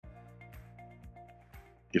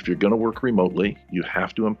If you're going to work remotely, you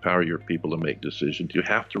have to empower your people to make decisions. You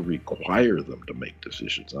have to require them to make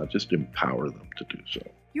decisions, not just empower them to do so.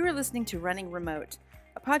 You are listening to Running Remote,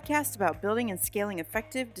 a podcast about building and scaling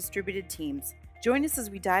effective distributed teams. Join us as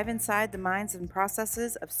we dive inside the minds and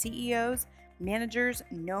processes of CEOs, managers,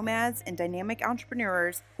 nomads, and dynamic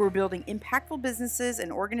entrepreneurs who are building impactful businesses and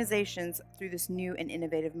organizations through this new and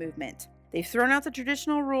innovative movement. They've thrown out the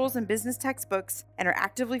traditional rules and business textbooks and are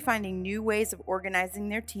actively finding new ways of organizing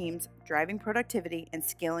their teams, driving productivity, and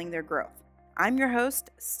scaling their growth. I'm your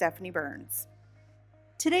host, Stephanie Burns.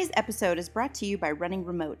 Today's episode is brought to you by Running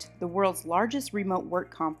Remote, the world's largest remote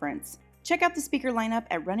work conference. Check out the speaker lineup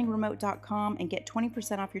at runningremote.com and get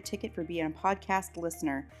 20% off your ticket for being a podcast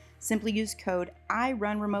listener. Simply use code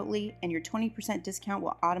IRUNREMOTELY and your 20% discount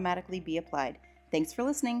will automatically be applied. Thanks for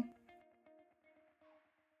listening.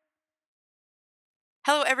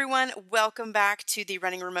 Hello, everyone. Welcome back to the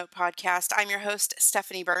Running Remote podcast. I'm your host,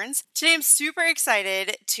 Stephanie Burns. Today, I'm super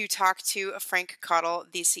excited to talk to Frank Cottle,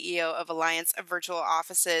 the CEO of Alliance of Virtual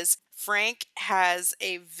Offices. Frank has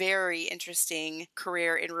a very interesting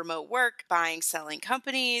career in remote work, buying, selling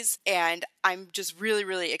companies, and I'm just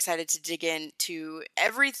really excited to dig into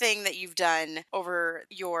everything that you've done over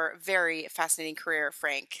your very fascinating career,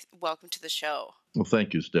 Frank. Welcome to the show. Well,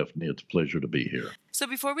 thank you, Stephanie. It's a pleasure to be here. So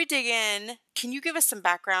before we dig in, can you give us some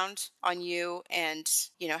background on you and,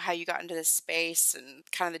 how you got into this space and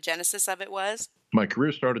kind of the genesis of it was? My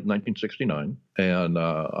career started in 1969, and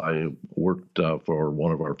I worked for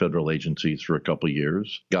one of our federal agencies for a couple of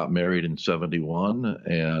years, got married in 71,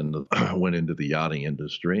 and went into the yachting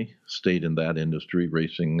industry, stayed in that industry,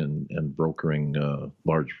 racing and brokering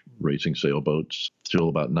large racing sailboats till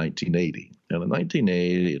about 1980. And in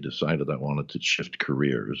 1980, I decided I wanted to shift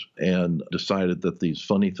careers and decided that these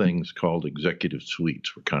funny things called executive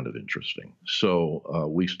suites were kind of interesting. So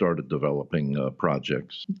we started developing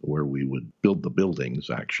projects where we would build the buildings,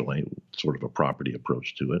 actually, sort of a property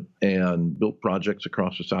approach to it, and built projects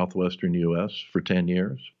across the southwestern U.S. for 10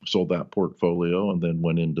 years, sold that portfolio, and then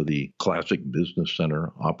went into the classic business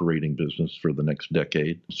center operating business for the next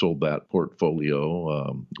decade, sold that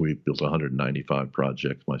portfolio. We built 195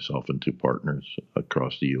 projects, myself and two partners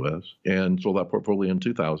across the U.S., and sold that portfolio in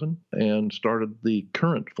 2000 and started the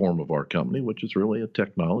current form of our company, which is really a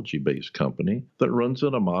technology-based company that runs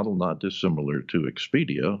in a model not dissimilar to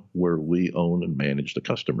Expedia, where we own and manage the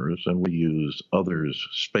customers, and we use others'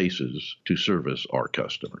 spaces to service our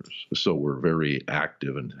customers. So we're very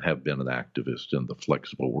active and have been an activist in the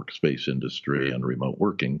flexible workspace industry and remote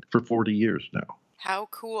working for 40 years now. How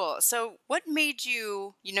cool. So what made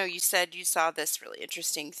you, you said you saw this really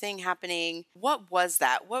interesting thing happening. What was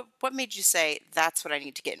that? What made you say, that's what I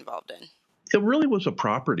need to get involved in? It really was a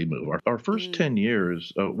property move. Our first 10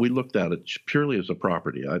 years, we looked at it purely as a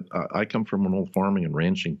property. I come from an old farming and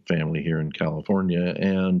ranching family here in California,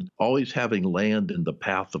 and always having land in the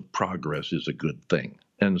path of progress is a good thing.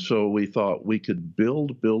 And so we thought we could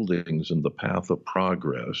build buildings in the path of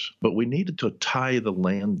progress, but we needed to tie the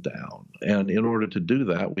land down. And in order to do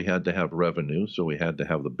that, we had to have revenue. So we had to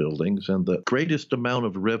have the buildings. And the greatest amount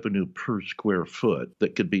of revenue per square foot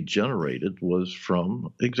that could be generated was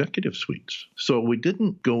from executive suites. So we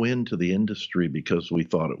didn't go into the industry because we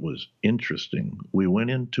thought it was interesting. We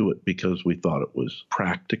went into it because we thought it was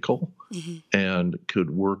practical and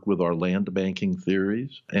could work with our land banking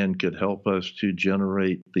theories and could help us to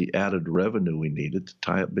generate the added revenue we needed to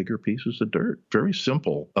tie up bigger pieces of dirt. Very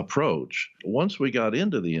simple approach. Once we got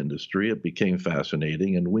into the industry, it became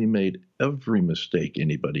fascinating, and we made every mistake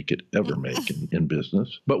anybody could ever make in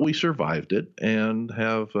business. But we survived it and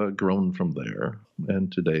have grown from there.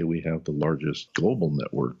 And today we have the largest global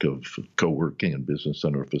network of co-working and business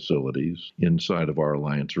center facilities inside of our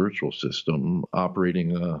Alliance virtual system,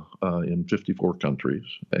 operating in 54 countries.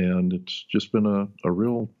 And it's just been a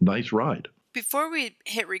real nice ride. Before we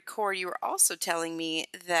hit record, you were also telling me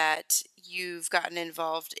that you've gotten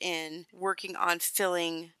involved in working on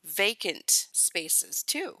filling vacant spaces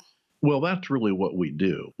too. Well, that's really what we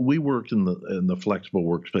do. We work in the flexible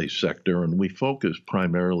workspace sector, and we focus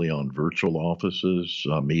primarily on virtual offices,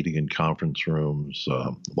 meeting and conference rooms,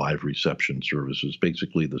 live reception services,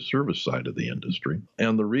 basically the service side of the industry.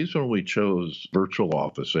 And the reason we chose virtual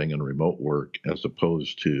officing and remote work as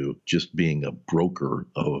opposed to just being a broker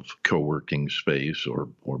of co-working space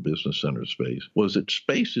or business center space was that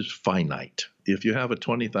space is finite. If you have a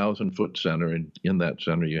 20,000-foot center, and in that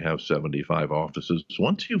center you have 75 offices,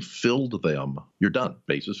 once you've filled them, you're done.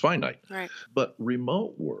 Space is finite. Right. But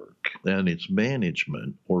remote work and its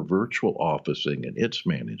management, or virtual officing and its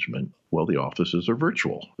management, Well, the offices are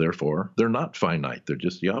virtual. Therefore, they're not finite. They're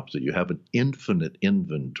just the opposite. You have an infinite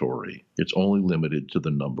inventory. It's only limited to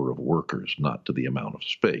the number of workers, not to the amount of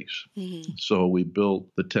space. Mm-hmm. So we built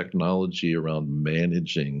the technology around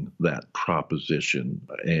managing that proposition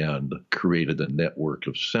and created a network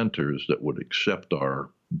of centers that would accept our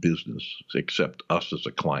business, accept us as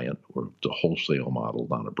a client, or it's a wholesale model,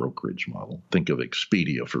 not a brokerage model. Think of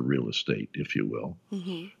Expedia for real estate, if you will.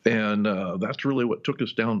 Mm-hmm. And that's really what took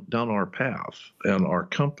us down our path. And our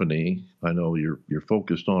company, I know you're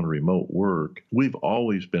focused on remote work. We've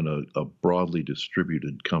always been a broadly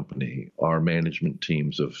distributed company. Our management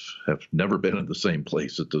teams have never been in the same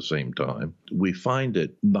place at the same time. We find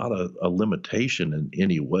it not a limitation in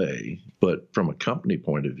any way, but from a company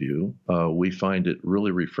point of view, we find it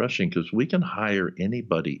really refreshing because we can hire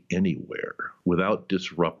anybody anywhere without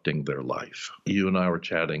disrupting their life. You and I were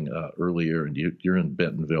chatting earlier, and you're in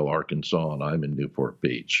Bentonville, Arkansas, and I'm in Newport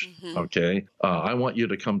Beach. Mm-hmm. Okay, I want you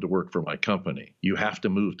to come to work for my company. You have to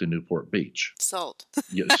move to Newport Beach. Sold.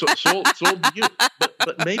 Yeah, sold to you,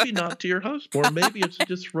 but maybe not to your husband, or maybe it's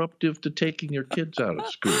disruptive to taking your kids out of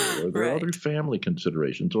school, or there are other family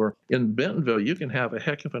considerations. Or in Bentonville, you can have a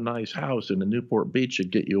heck of a nice house, and in Newport Beach,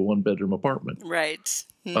 it'd get you a one-bedroom apartment. Right.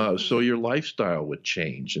 So your lifestyle would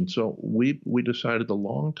change. And so we decided a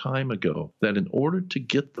long time ago that in order to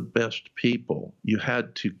get the best people, you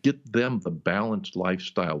had to get them the balanced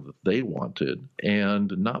lifestyle that they wanted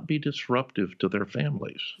and not be disruptive to their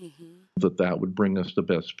families. Mm-hmm. That would bring us the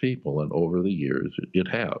best people. And over the years, it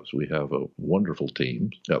has. We have a wonderful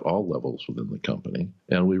team at all levels within the company.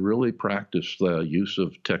 And we really practice the use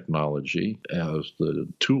of technology as the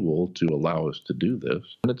tool to allow us to do this.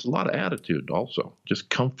 And it's a lot of attitude also,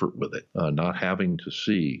 just comfort with it, not having to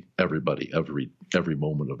see everybody every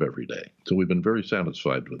moment of every day. So we've been very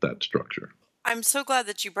satisfied with that structure. I'm so glad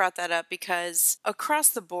that you brought that up because across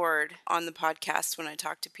the board on the podcast, when I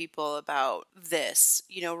talk to people about this,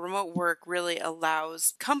 remote work really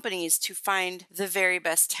allows companies to find the very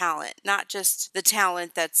best talent, not just the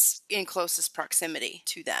talent that's in closest proximity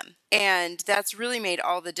to them. And that's really made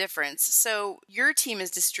all the difference. So your team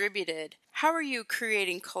is distributed. How are you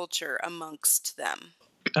creating culture amongst them?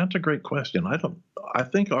 That's a great question. I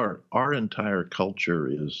think our entire culture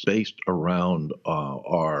is based around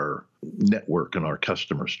our network and our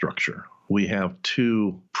customer structure. We have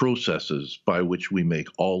two processes by which we make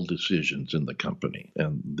all decisions in the company,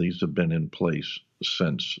 and these have been in place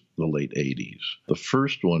since the late 80s. The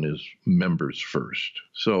first one is members first.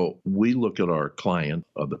 So we look at our client,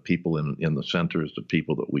 the people in the centers, the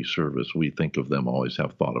people that we service, we think of them, always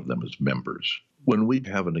have thought of them as members. When we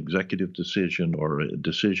have an executive decision or a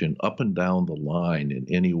decision up and down the line in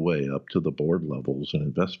any way up to the board levels and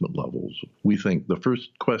investment levels, we think the first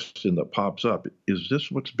question that pops up, is this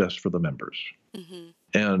what's best for the members? Mm-hmm.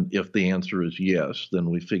 And if the answer is yes, then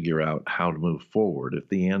we figure out how to move forward. If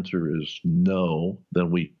the answer is no, then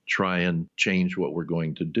we try and change what we're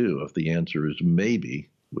going to do. If the answer is maybe,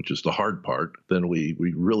 which is the hard part, then we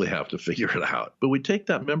really have to figure it out. But we take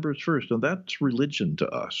that members first, and that's religion to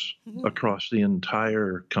us across the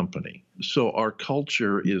entire company. So our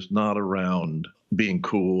culture is not around being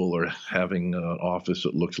cool or having an office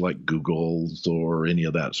that looks like Google's or any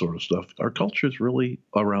of that sort of stuff. Our culture is really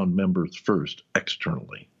around members first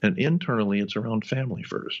externally. And internally, it's around family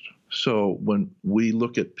first. So when we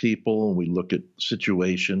look at people and we look at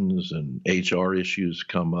situations and HR issues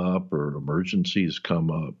come up or emergencies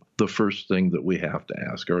come up, the first thing that we have to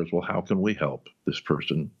ask is, well, how can we help this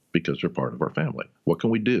person? Because they're part of our family. What can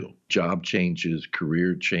we do? Job changes,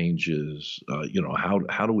 career changes,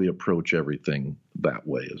 how do we approach everything that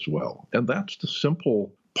way as well? And that's the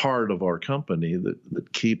simple part of our company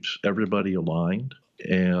that keeps everybody aligned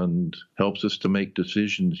and helps us to make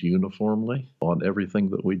decisions uniformly on everything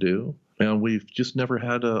that we do. And we've just never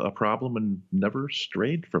had a problem and never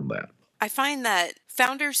strayed from that. I find that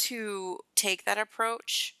founders who take that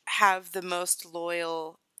approach have the most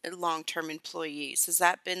loyal long-term employees. Has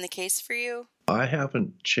that been the case for you? I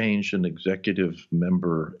haven't changed an executive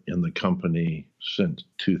member in the company since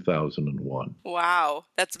 2001. Wow,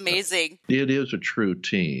 that's amazing. It is a true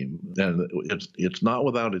team, and it's not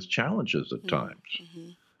without its challenges at times. Mm-hmm.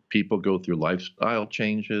 People go through lifestyle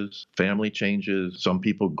changes, family changes. Some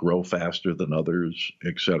people grow faster than others,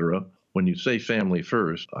 etc. When you say family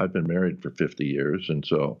first, I've been married for 50 years, and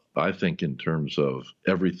so I think in terms of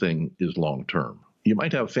everything is long-term. You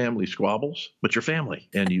might have family squabbles, but you're family,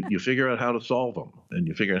 and you figure out how to solve them, and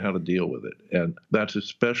you figure out how to deal with it. And that's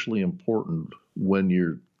especially important when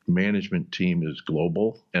your management team is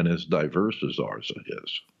global and as diverse as ours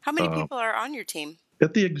is. How many people are on your team?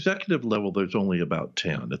 At the executive level, there's only about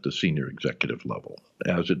 10 at the senior executive level.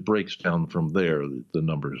 As it breaks down from there, the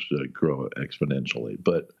numbers grow exponentially.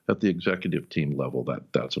 But at the executive team level,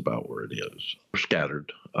 that's about where it is. We're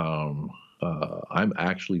scattered. I'm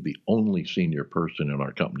actually the only senior person in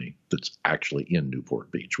our company that's actually in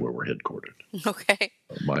Newport Beach, where we're headquartered. Okay.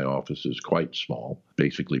 My office is quite small,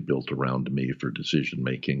 basically built around me for decision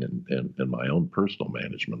making and my own personal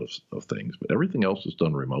management of things. But everything else is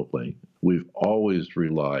done remotely. We've always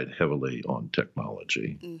relied heavily on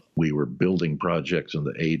technology. We were building projects in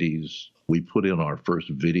the 80s. We put in our first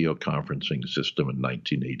video conferencing system in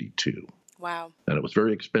 1982. Wow. And it was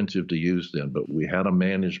very expensive to use then, but we had a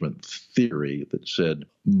management theory that said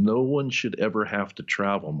no one should ever have to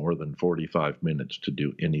travel more than 45 minutes to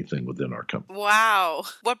do anything within our company. Wow.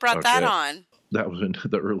 What brought that on? That was in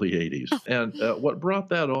the early 80s. And what brought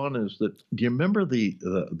that on is that, do you remember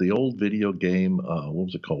the old video game, what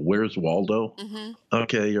was it called? Where's Waldo? Mm-hmm.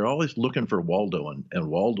 Okay, you're always looking for Waldo, and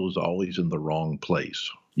Waldo's always in the wrong place.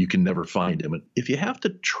 You can never find him. And if you have to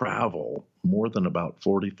travel more than about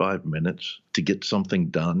 45 minutes to get something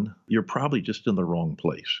done, you're probably just in the wrong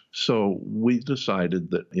place. So we decided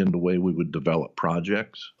that in the way we would develop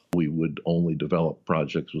projects, we would only develop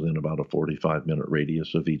projects within about a 45-minute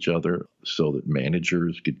radius of each other so that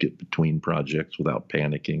managers could get between projects without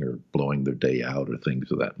panicking or blowing their day out or things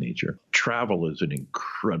of that nature. Travel is an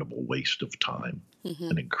incredible waste of time.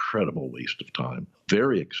 An incredible waste of time.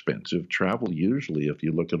 Very expensive. Travel usually, if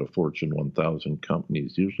you look at a Fortune 1000 company,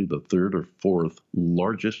 is usually the third or fourth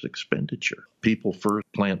largest expenditure. People first,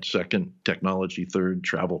 plant second, technology third,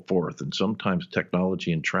 travel fourth. And sometimes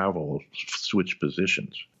technology and travel switch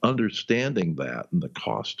positions. Understanding that and the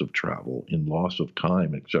cost of travel in loss of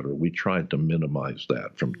time, et cetera, we tried to minimize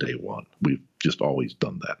that from day one. We've just always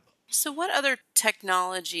done that. So what other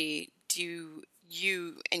technology do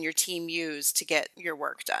you and your team use to get your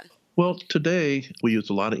work done? Well, today we use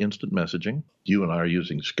a lot of instant messaging. You and I are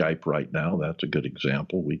using Skype right now. That's a good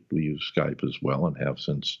example. We use Skype as well and have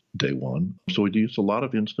since day one. So we use a lot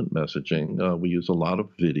of instant messaging. We use a lot of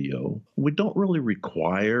video. We don't really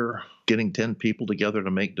require getting 10 people together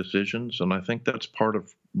to make decisions. And I think that's part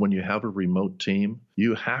of when you have a remote team,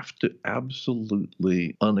 you have to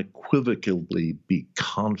absolutely unequivocally be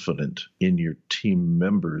confident in your team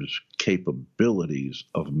members' capabilities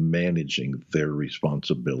of managing their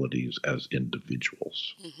responsibilities as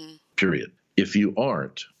individuals. Period. If you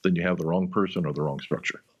aren't, then you have the wrong person or the wrong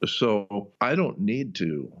structure. So I don't need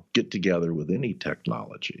to get together with any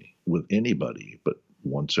technology, with anybody, but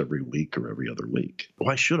once every week or every other week.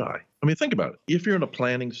 Why should I? I mean, think about it. If you're in a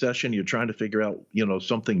planning session, you're trying to figure out,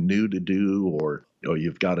 something new to do, or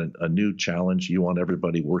you've got a new challenge you want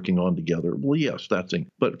everybody working on together. Well, yes, that's it.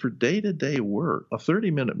 But for day-to-day work, a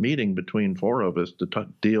 30-minute meeting between four of us to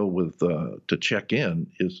deal with, to check in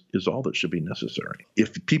is all that should be necessary.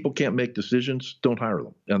 If people can't make decisions, don't hire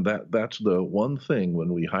them. And that's the one thing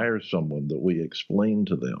when we hire someone that we explain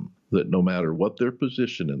to them that no matter what their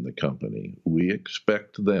position in the company, we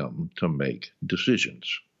expect them to make decisions.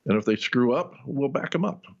 And if they screw up, we'll back them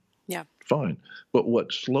up. Yeah. Fine. But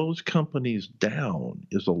what slows companies down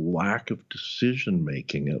is a lack of decision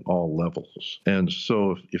making at all levels. And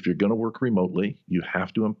so if you're going to work remotely, you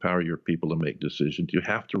have to empower your people to make decisions. You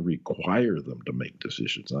have to require them to make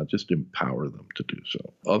decisions, not just empower them to do so.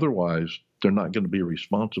 Otherwise, they're not going to be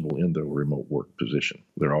responsible in their remote work position.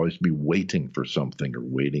 They'll always be waiting for something or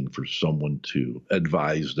waiting for someone to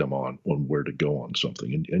advise them on where to go on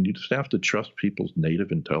something. And you just have to trust people's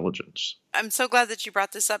native intelligence. I'm so glad that you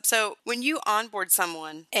brought this up. So when you onboard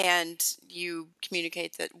someone and you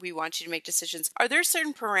communicate that we want you to make decisions, are there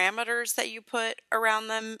certain parameters that you put around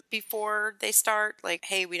them before they start? Like,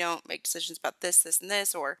 hey, we don't make decisions about this, this, and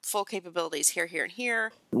this, or full capabilities here, here, and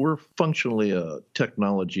here? We're functionally a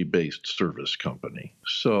technology-based service company.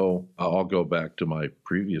 So I'll go back to my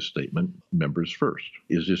previous statement, members first.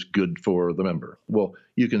 Is this good for the member? Well,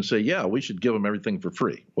 you can say, yeah, we should give them everything for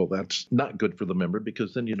free. Well, that's not good for the member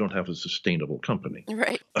because then you don't have a sustainable company.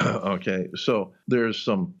 Right. Okay. So there's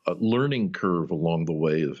some learning curve along the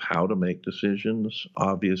way of how to make decisions,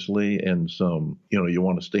 obviously, and some, you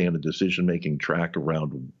want to stay in a decision-making track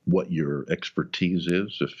around what your expertise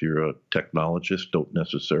is. If you're a technologist, don't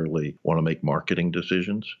necessarily want to make marketing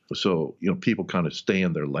decisions. So, people kind of stay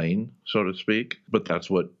in their lane, so to speak, but that's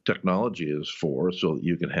what technology is for, so that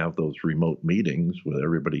you can have those remote meetings where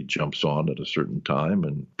everybody jumps on at a certain time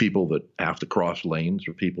and people that have to cross lanes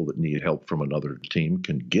or people that need help from another team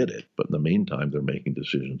can get it. But in the meantime, they're making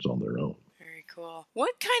decisions on their own. Very cool.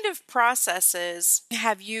 What kind of processes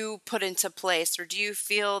have you put into place, or do you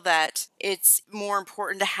feel that it's more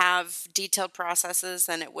important to have detailed processes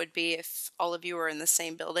than it would be if all of you were in the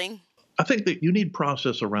same building? I think that you need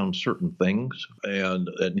process around certain things, and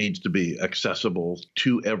it needs to be accessible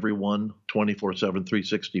to everyone 24/7,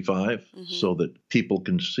 365, so that people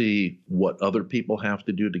can see what other people have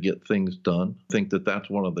to do to get things done. I think that that's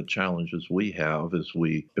one of the challenges we have is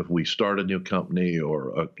if we start a new company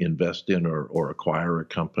or invest in or acquire a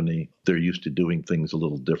company, they're used to doing things a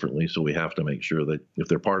little differently. So we have to make sure that if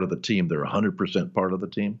they're part of the team, they're 100% part of the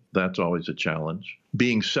team. That's always a challenge.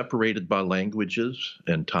 Being separated by languages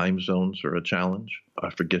and time zones are a challenge. I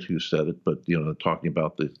forget who said it, but talking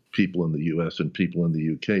about the people in the U.S. and people in the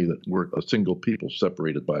U.K. that were a single people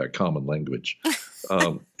separated by a common language,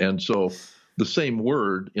 and so the same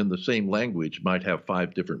word in the same language might have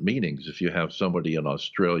 5 different meanings if you have somebody in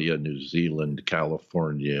Australia, New Zealand,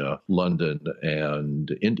 California, London,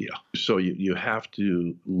 and India. So you have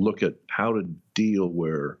to look at how to deal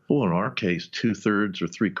where, in our case, 2/3 or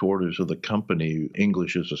 3/4 of the company,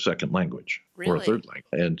 English is a second language or a third language.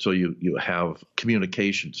 And so you have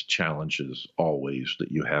communications challenges always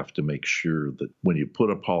that you have to make sure that when you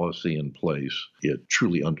put a policy in place, it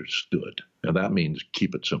truly understood. And that means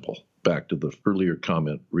keep it simple. Back to the earlier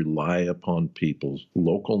comment, rely upon people's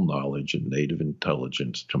local knowledge and native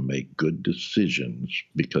intelligence to make good decisions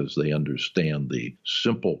because they understand the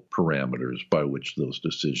simple parameters by which those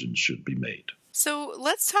decisions should be made. So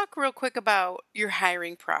let's talk real quick about your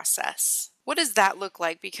hiring process. What does that look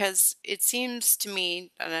like? Because it seems to me,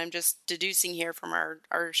 and I'm just deducing here from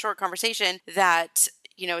our short conversation, that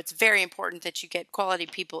it's very important that you get quality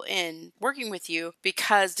people in working with you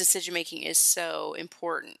because decision making is so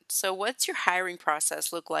important. So what's your hiring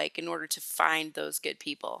process look like in order to find those good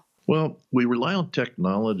people? Well, we rely on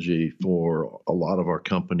technology for a lot of our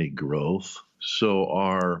company growth. So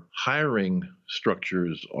our hiring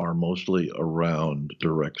structures are mostly around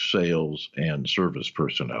direct sales and service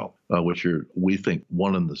personnel, which are, we think,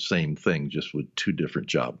 one and the same thing, just with 2 different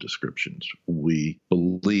job descriptions. We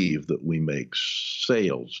believe that we make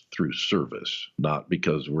sales through service, not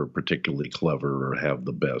because we're particularly clever or have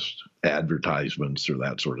the best advertisements or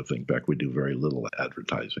that sort of thing. In fact, we do very little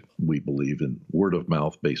advertising. We believe in word of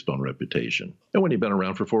mouth based on reputation. And when you've been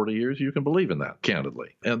around for 40 years, you can believe in that,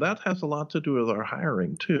 candidly. And that has a lot to do with our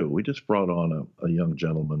hiring, too. We just brought on a young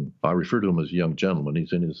gentleman. I refer to him as a young gentleman.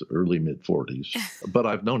 He's in his early mid-40s. But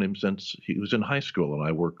I've known him since he was in high school, and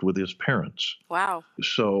I worked with his parents. Wow.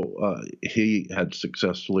 So he had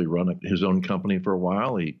successfully run his own company for a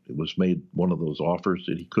while. He was made one of those offers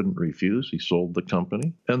that he couldn't refuse. He sold the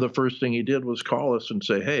company. And the first thing he did was call us and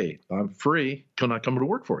say, "Hey, I'm free. Can I come to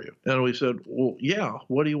work for you?" And we said, "Well, yeah,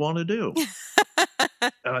 what do you want to do?"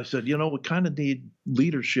 And I said, we kind of need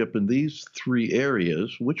leadership in these 3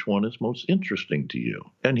 areas. Which one is most interesting to you?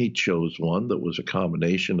 And he chose one that was a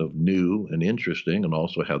combination of new and interesting and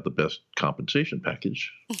also had the best compensation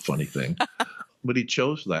package. Funny thing. But he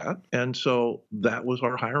chose that. And so that was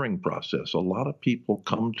our hiring process. A lot of people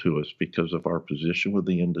come to us because of our position with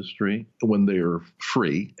the industry when they're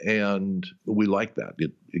free. And we like that.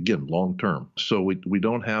 Again, long term. So we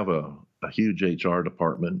don't have a huge HR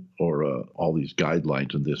department or all these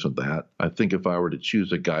guidelines and this and that. I think if I were to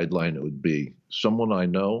choose a guideline, it would be someone I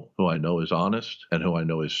know who I know is honest and who I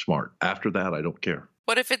know is smart. After that, I don't care.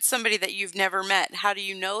 What if it's somebody that you've never met? How do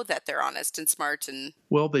you know that they're honest and smart?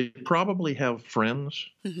 Well, they probably have friends,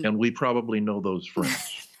 and we probably know those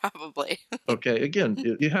friends. Probably. Okay. Again,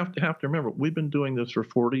 you have to remember, we've been doing this for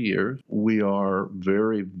 40 years. We are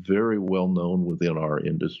very, very well known within our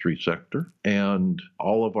industry sector, and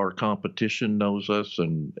all of our competition knows us,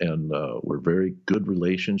 and we're very good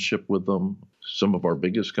relationship with them. Some of our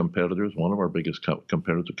biggest competitors, one of our biggest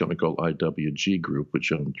competitors, a company called IWG Group,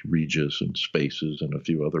 which owns Regis and Spaces and a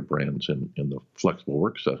few other brands in the flexible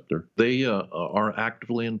work sector. They are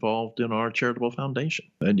actively involved in our charitable foundation,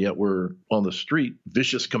 and yet we're on the street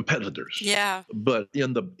vicious competitors. Yeah. But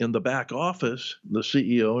in the back office, the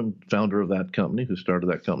CEO and founder of that company, who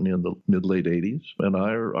started that company in the mid-late 80s, and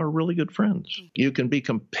I are really good friends. You can be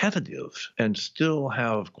competitive and still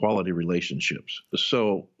have quality relationships.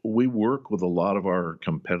 So we work with a lot of our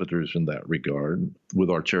competitors in that regard, with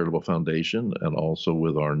our charitable foundation and also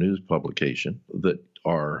with our news publication, that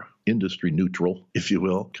are industry neutral, if you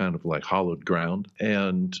will, kind of like hollowed ground.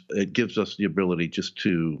 And it gives us the ability just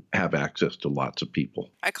to have access to lots of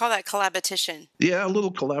people. I call that collaboration. Yeah, a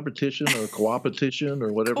little collaboration or coopetition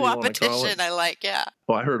or whatever you want to call it. Coopetition, I like, yeah.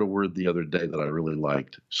 Well, I heard a word the other day that I really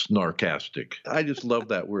liked, snarkastic. I just love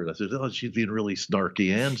that word. I said, oh, she's being really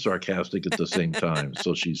snarky and sarcastic at the same time.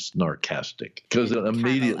 So she's snarkastic. Because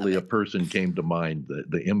immediately a person came to mind,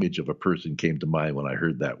 the image of a person came to mind when I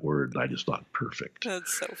heard that word. And I just thought, perfect.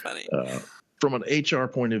 That's so funny. From an HR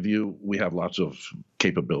point of view, we have lots of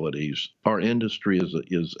capabilities. Our industry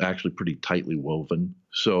is actually pretty tightly woven.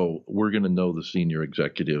 So we're going to know the senior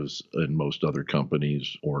executives in most other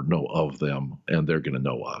companies or know of them, and they're going to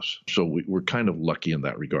know us. So we're kind of lucky in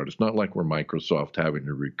that regard. It's not like we're Microsoft having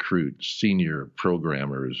to recruit senior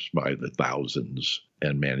programmers by the thousands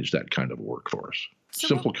and manage that kind of workforce. So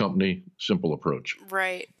simple company, simple approach.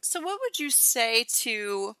 Right. So what would you say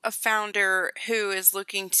to a founder who is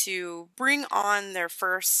looking to bring on their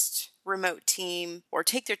first remote team or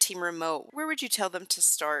take their team remote? Where would you tell them to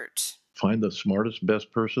start? Find the smartest,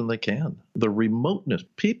 best person they can. The remoteness,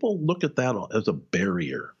 people look at that as a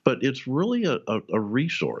barrier, but it's really a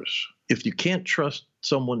resource. If you can't trust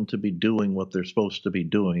someone to be doing what they're supposed to be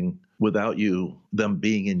doing without them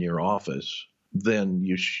being in your office, then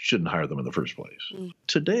you shouldn't hire them in the first place.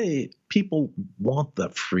 Today, people want the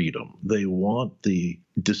freedom. They want the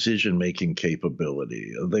decision-making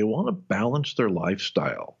capability. They want to balance their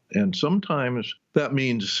lifestyle. And sometimes that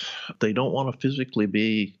means they don't want to physically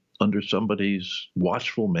be under somebody's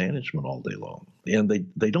watchful management all day long. And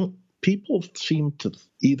they don't. People seem to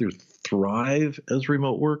either thrive as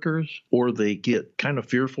remote workers or they get kind of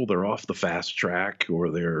fearful they're off the fast track or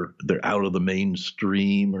they're out of the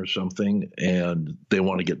mainstream or something, and they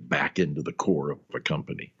want to get back into the core of a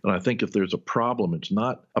company. And I think if there's a problem, it's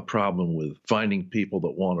not a problem with finding people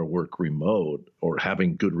that want to work remote or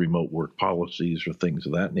having good remote work policies or things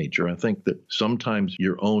of that nature. I think that sometimes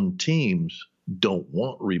your own teams don't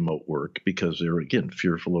want remote work because they're, again,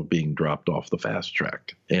 fearful of being dropped off the fast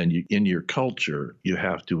track. And in your culture, you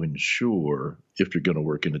have to ensure, if you're going to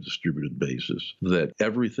work in a distributed basis, that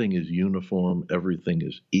everything is uniform, everything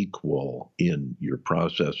is equal in your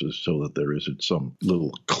processes so that there isn't some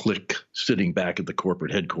little clique sitting back at the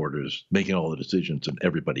corporate headquarters making all the decisions and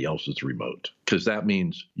everybody else is remote. Because that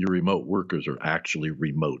means your remote workers are actually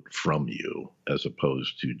remote from you as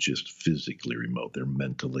opposed to just physically remote. They're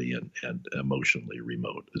mentally and emotionally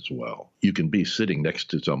remote as well. You can be sitting next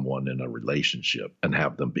to someone in a relationship and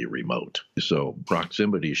have them be remote. So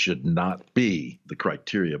proximity should not be the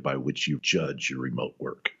criteria by which you judge your remote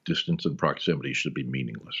work. Distance and proximity should be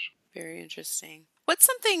meaningless. Very interesting. What's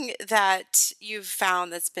something that you've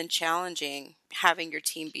found that's been challenging having your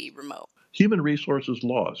team be remote? Human resources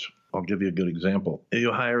laws. I'll give you a good example.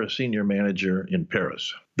 You hire a senior manager in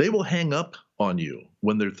Paris. They will hang up on you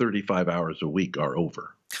when their 35 hours a week are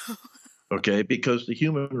over. Okay, because the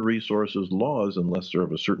human resources laws, unless they're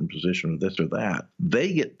of a certain position or this or that,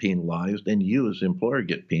 they get penalized and you as the employer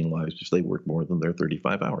get penalized if they work more than their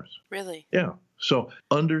 35 hours. Really? Yeah. So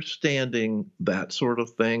understanding that sort of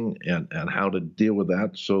thing and how to deal with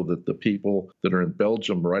that so that the people that are in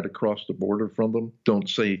Belgium right across the border from them don't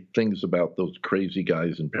say things about those crazy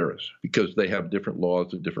guys in Paris because they have different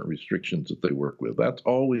laws and different restrictions that they work with. That's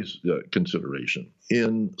always a consideration.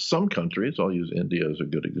 In some countries, I'll use India as a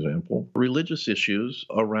good example, religious issues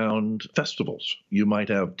around festivals. You might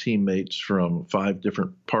have teammates from 5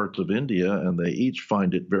 different parts of India, and they each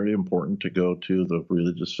find it very important to go to the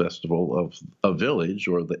religious festival of a village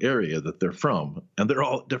or the area that they're from, and they're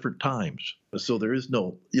all at different times. So there is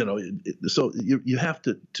no, so you have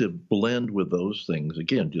to blend with those things.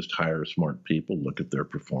 Again, just hire smart people, look at their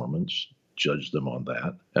performance, judge them on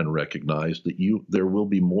that, and recognize that there will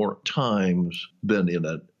be more times than in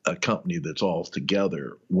a company that's all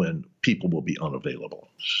together when people will be unavailable.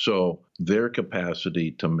 So their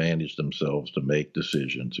capacity to manage themselves, to make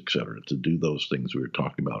decisions, et cetera, to do those things we were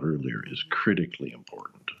talking about earlier is critically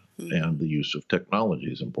important. And the use of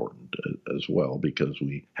technology is important as well because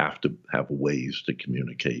we have to have ways to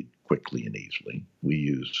communicate quickly and easily. We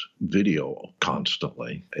use video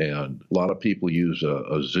constantly, and a lot of people use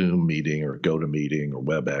a Zoom meeting or GoToMeeting or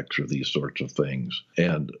WebEx or these sorts of things,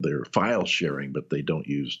 and they're file sharing, but they don't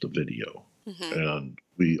use the video. And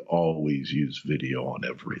we always use video on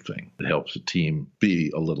everything. It helps the team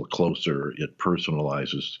be a little closer. It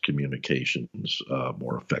personalizes communications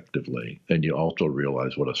more effectively. And you also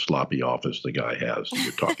realize what a sloppy office the guy has that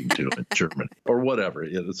you're talking to in German or whatever.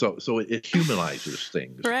 So it humanizes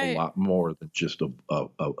things a lot more than just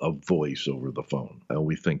a voice over the phone. And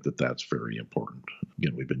we think that that's very important.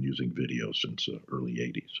 Again, we've been using video since early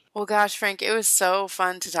 80s. Well, gosh, Frank, it was so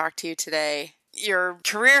fun to talk to you today. Your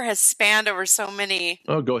career has spanned over so many.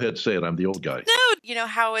 Oh, go ahead, say it. I'm the old guy. No,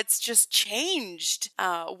 how it's just changed.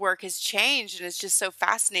 Work has changed, and it's just so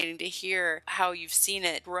fascinating to hear how you've seen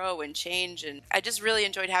it grow and change. And I just really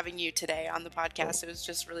enjoyed having you today on the podcast. It was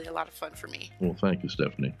just really a lot of fun for me. Well, thank you,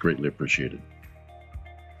 Stephanie. Greatly appreciated.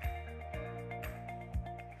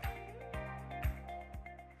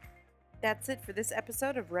 That's it for this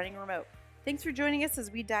episode of Running Remote. Thanks for joining us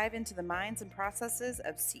as we dive into the minds and processes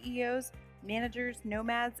of CEOs, managers,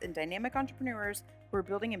 nomads, and dynamic entrepreneurs who are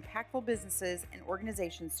building impactful businesses and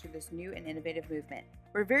organizations through this new and innovative movement.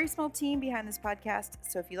 We're a very small team behind this podcast,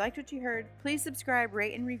 so if you liked what you heard, please subscribe,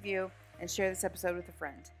 rate, and review, and share this episode with a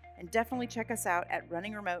friend. And definitely check us out at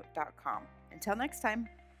runningremote.com. Until next time.